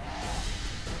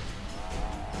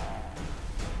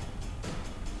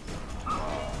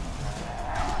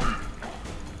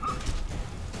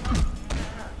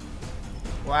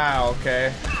 Wow,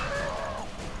 okay.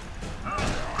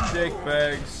 Dick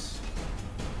bags.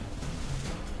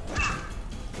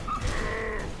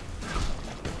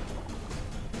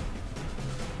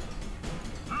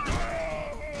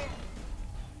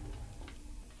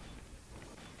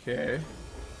 Okay.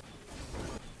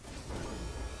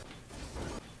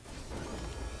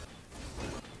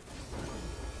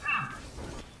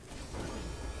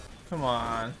 Come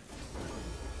on.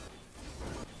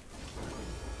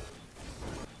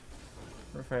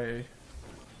 What if I...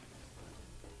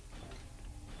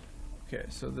 Okay,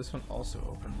 so this one also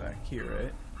opened back here,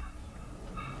 right?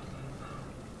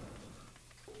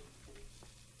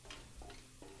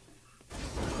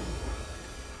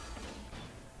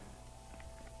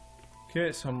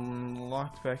 Okay, so I'm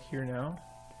locked back here now.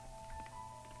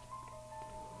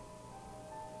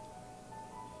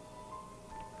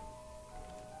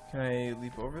 Can I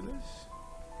leap over this?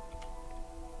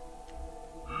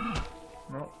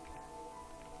 Nope.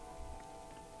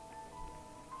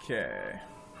 Okay.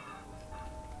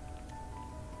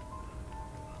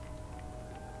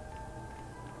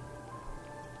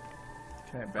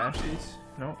 Can I bash these?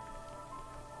 Nope.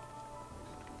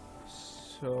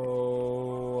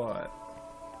 So what?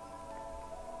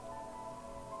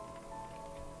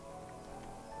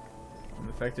 I'm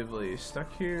effectively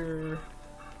stuck here.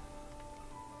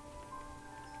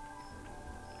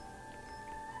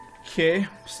 Okay,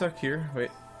 stuck here.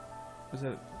 Wait. Was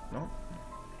it? No?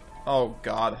 Oh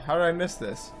god, how did I miss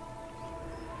this?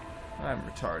 I'm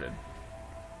retarded.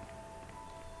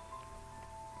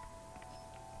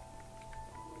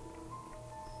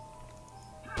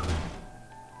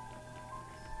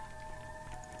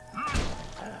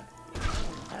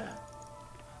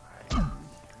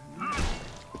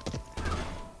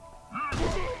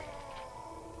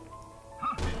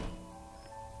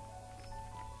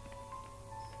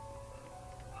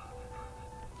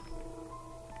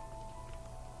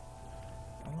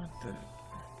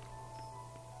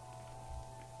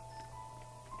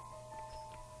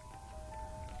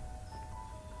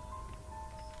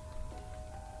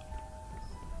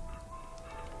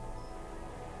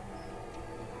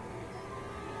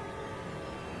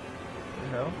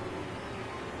 Hell?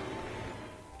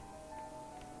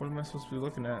 What am I supposed to be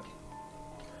looking at?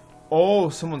 Oh,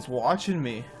 someone's watching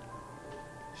me.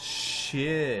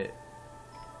 Shit.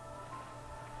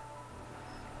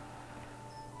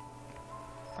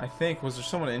 I think, was there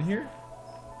someone in here?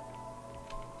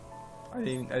 I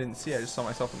didn't see. I just saw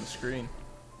myself on the screen.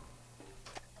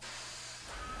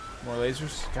 More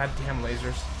lasers? Goddamn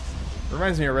lasers.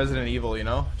 Reminds me of Resident Evil, you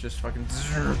know? Just fucking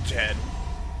dead.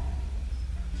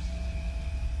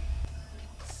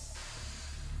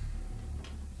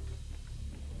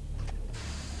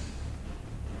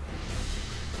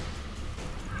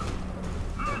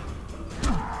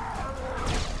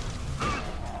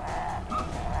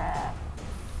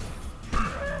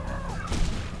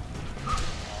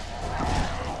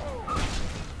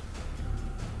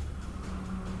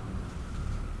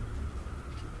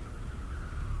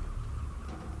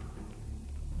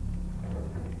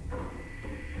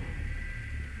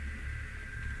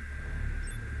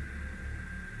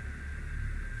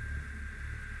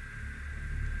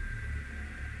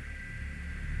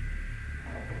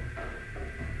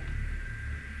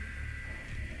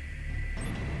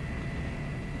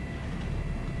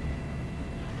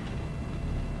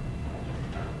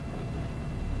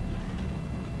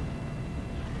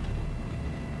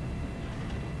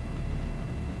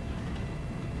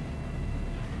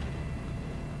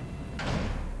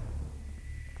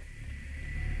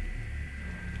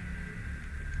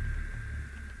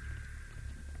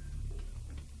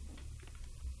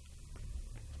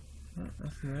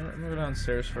 Nothing there. I'm gonna go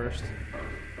downstairs first.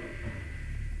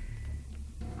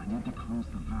 I need to close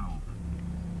the valve.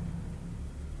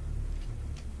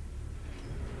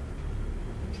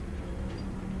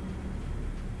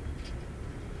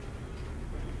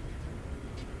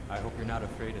 I hope you're not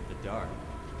afraid of the dark.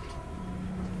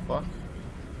 Fuck.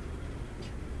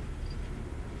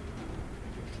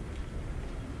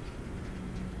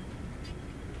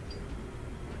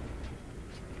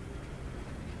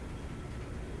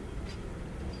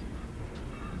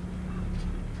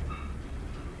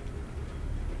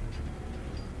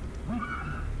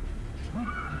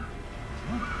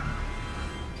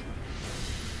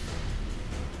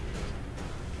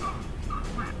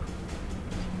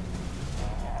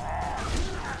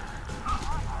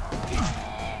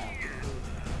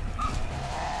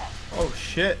 Oh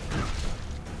shit.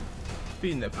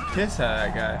 Beating the piss out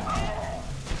of that guy.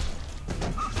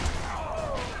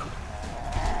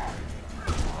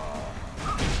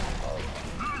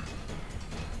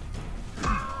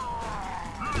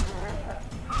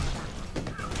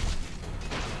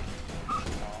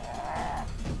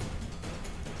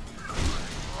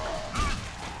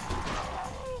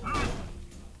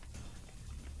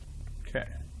 Okay.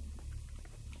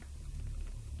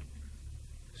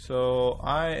 So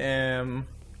I am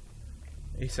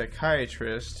a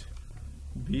psychiatrist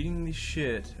beating the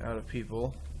shit out of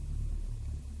people.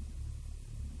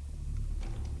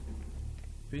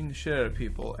 Beating the shit out of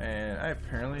people, and I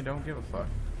apparently don't give a fuck.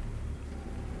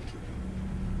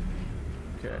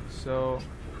 Okay, so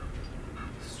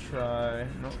let's try.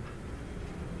 Nope.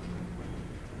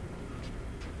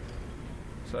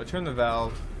 So I turn the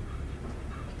valve.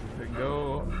 I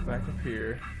go back up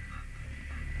here.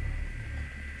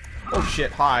 Oh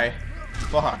shit! Hi.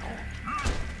 Fuck.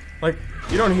 Like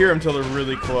you don't hear them till they're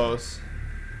really close.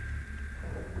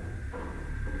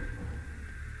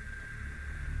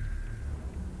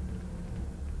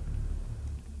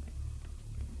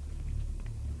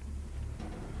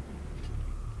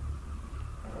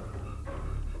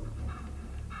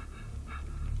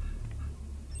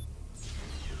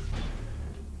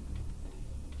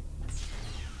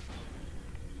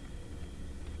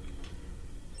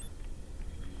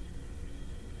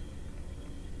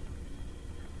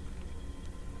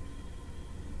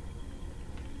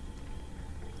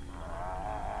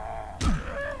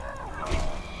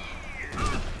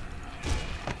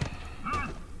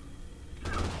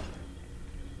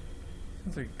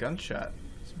 Sounds like a gunshot.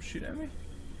 Some shoot at me?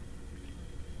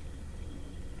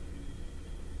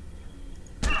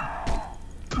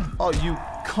 Oh, you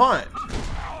cunt!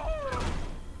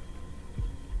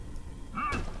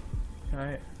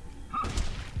 Alright.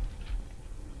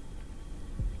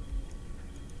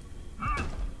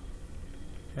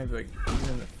 Can I be like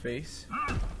in the face?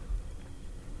 I'm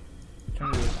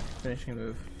trying to do a finishing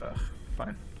move. Ugh,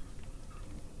 fine.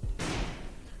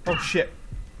 Oh shit!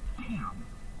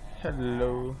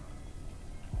 Hello.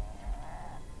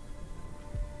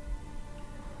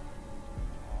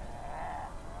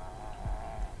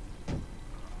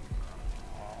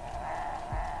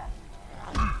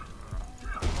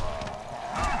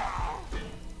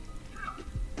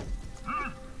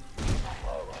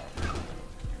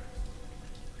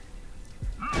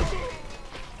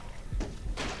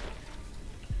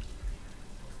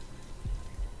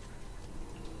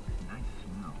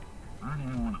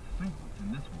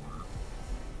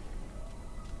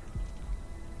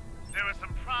 There are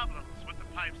some problems with the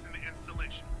pipes in the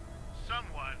installation.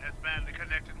 Someone has badly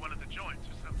connected one of the joints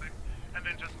or something, and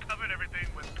then just covered everything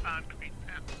with concrete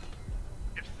panels.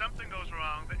 If something goes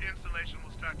wrong, the installation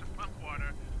will start to pump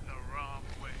water the wrong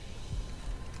way.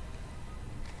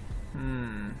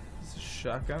 It's a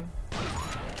shotgun?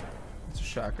 It's a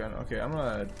shotgun. Okay, I'm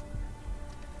gonna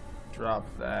drop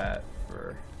that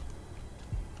for...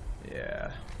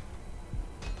 Yeah.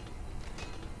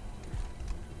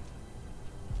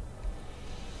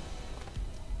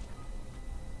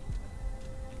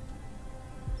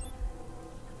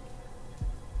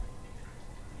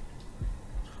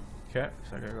 Okay,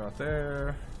 so I gotta go out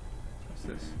there. What's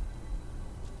this?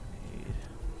 Need.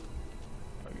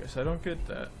 I guess I don't get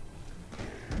that.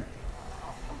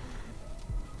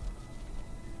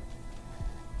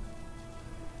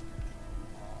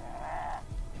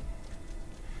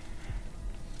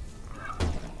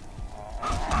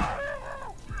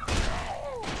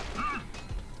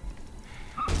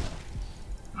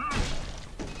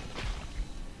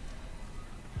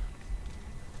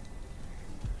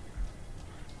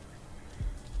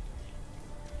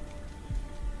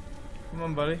 Come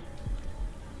on, buddy.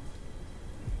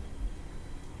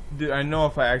 Dude, I know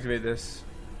if I activate this.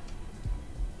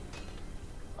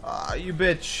 Ah, you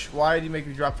bitch. Why did you make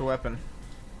me drop the weapon?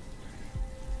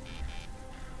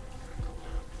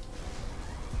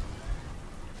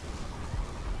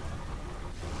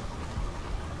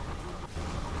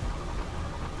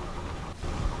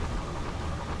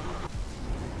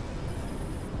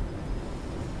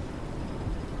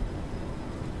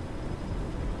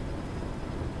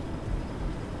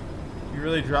 You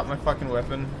really dropped my fucking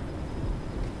weapon?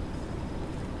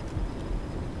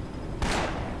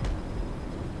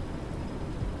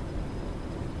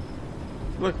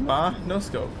 Look, Ma, no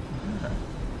scope.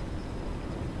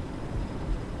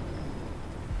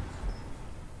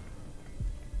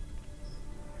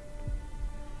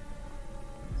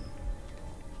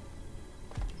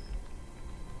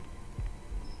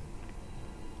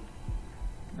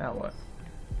 Now what?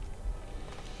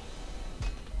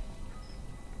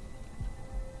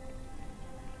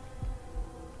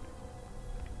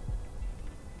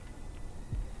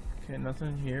 Okay,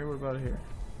 nothing here. What about here?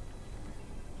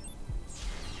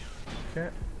 Okay.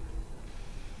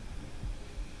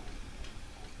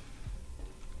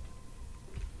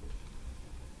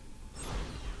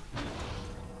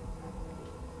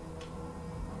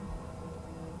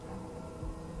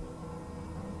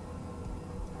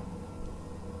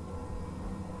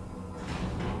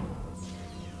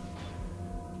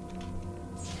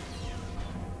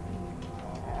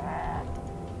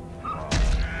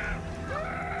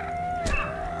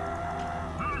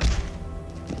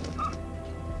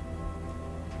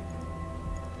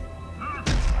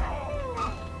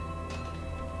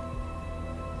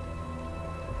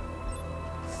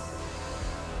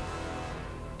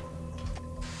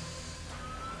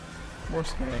 More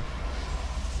scanning.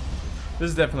 This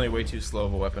is definitely way too slow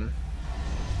of a weapon.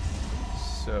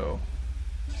 So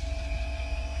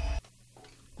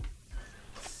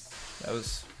that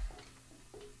was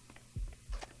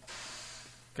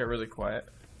got really quiet.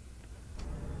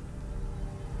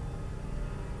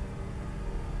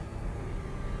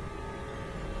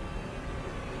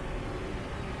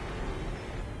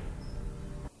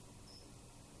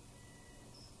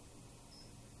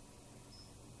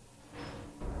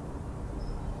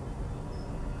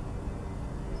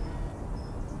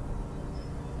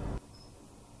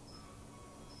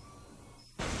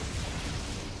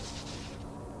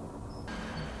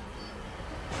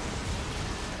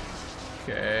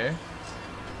 Okay.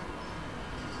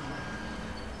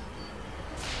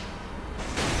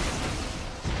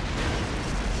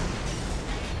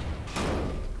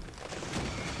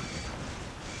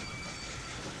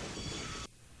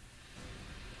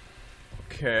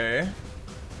 Okay.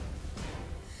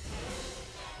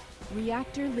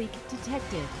 Reactor leak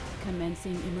detected.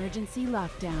 Commencing emergency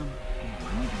lockdown.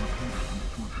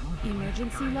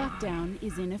 Emergency lockdown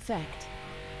is in effect.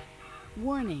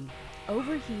 Warning.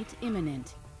 Overheat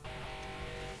imminent.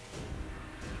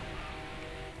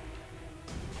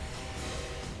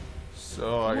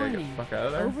 So I gotta get Warning. the fuck out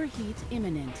of there. Overheat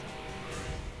imminent.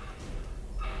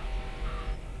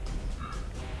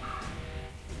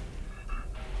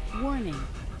 Warning.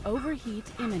 Overheat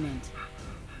imminent.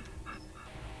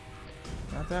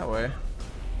 Not that way.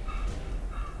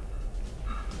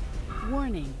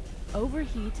 Warning.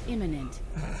 Overheat imminent.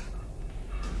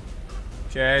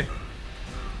 Okay.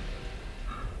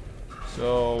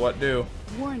 So what do?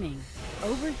 Warning.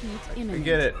 Overheat imminent. I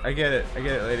get it. I get it. I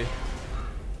get it, lady.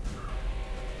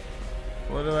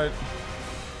 What do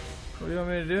you want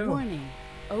me to do? Warning.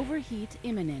 Overheat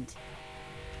imminent.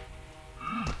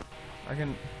 I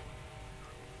can.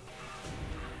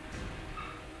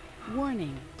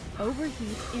 Warning.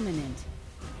 Overheat imminent.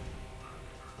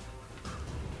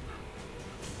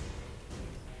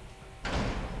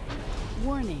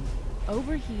 Warning.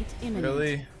 Overheat imminent.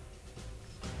 Really?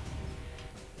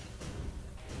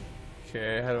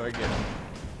 Okay, how do I get it?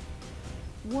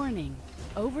 Warning.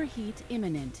 Overheat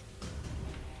imminent.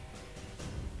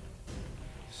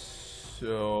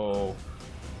 So.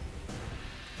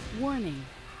 Warning.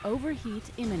 Overheat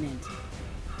imminent.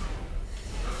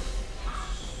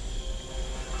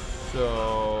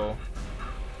 So.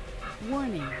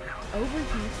 Warning.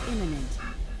 Overheat imminent.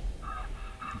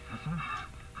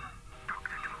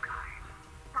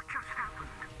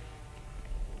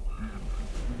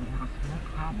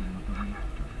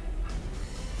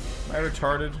 Am I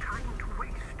retarded?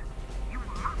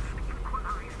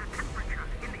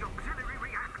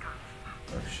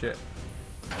 Oh shit.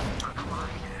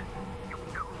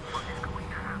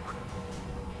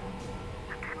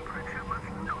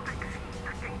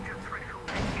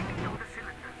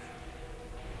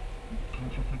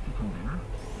 Can't you take it from there?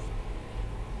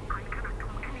 I cannot do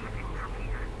anything from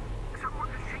here. Someone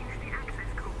has changed the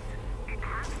access codes. It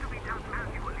has to be done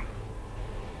manually.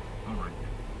 All right,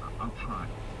 I'll try.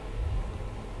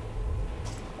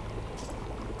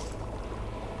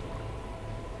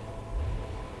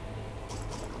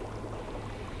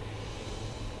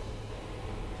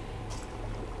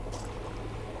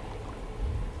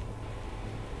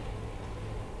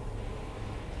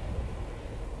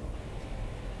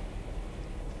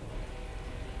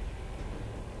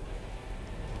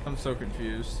 I'm so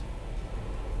confused.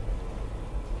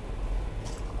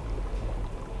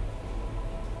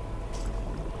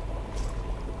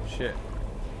 Shit.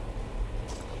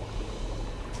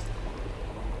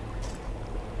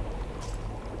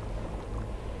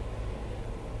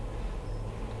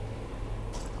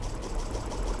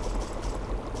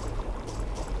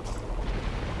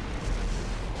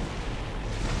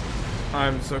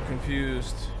 I'm so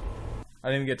confused. I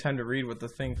didn't even get time to read what the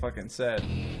thing fucking said.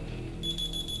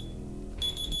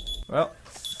 Well,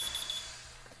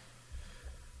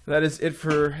 that is it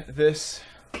for this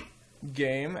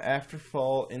game,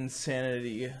 Afterfall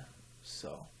Insanity.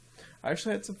 So, I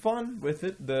actually had some fun with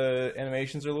it. The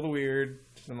animations are a little weird.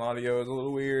 Some audio is a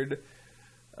little weird.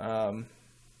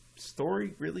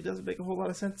 Story really doesn't make a whole lot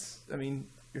of sense. I mean,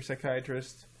 you're a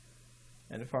psychiatrist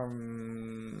and wow,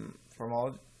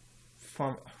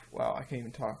 I can't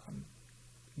even talk. I'm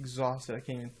exhausted. I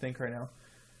can't even think right now.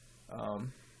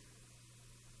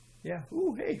 Yeah.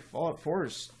 Ooh, hey, Fallout 4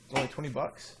 is only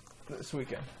 $20 this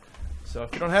weekend. So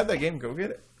if you don't have that game, go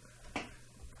get it.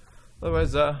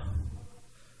 Otherwise,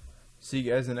 see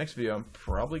you guys in the next video. I'm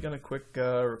probably gonna quick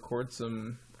record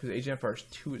some because Age of Empires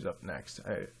 2 is up next.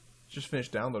 I just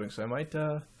finished downloading, so I might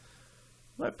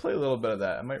Might play a little bit of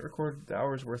that. I might record the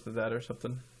hour's worth of that or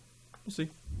something. We'll see.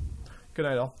 Good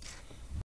night, all.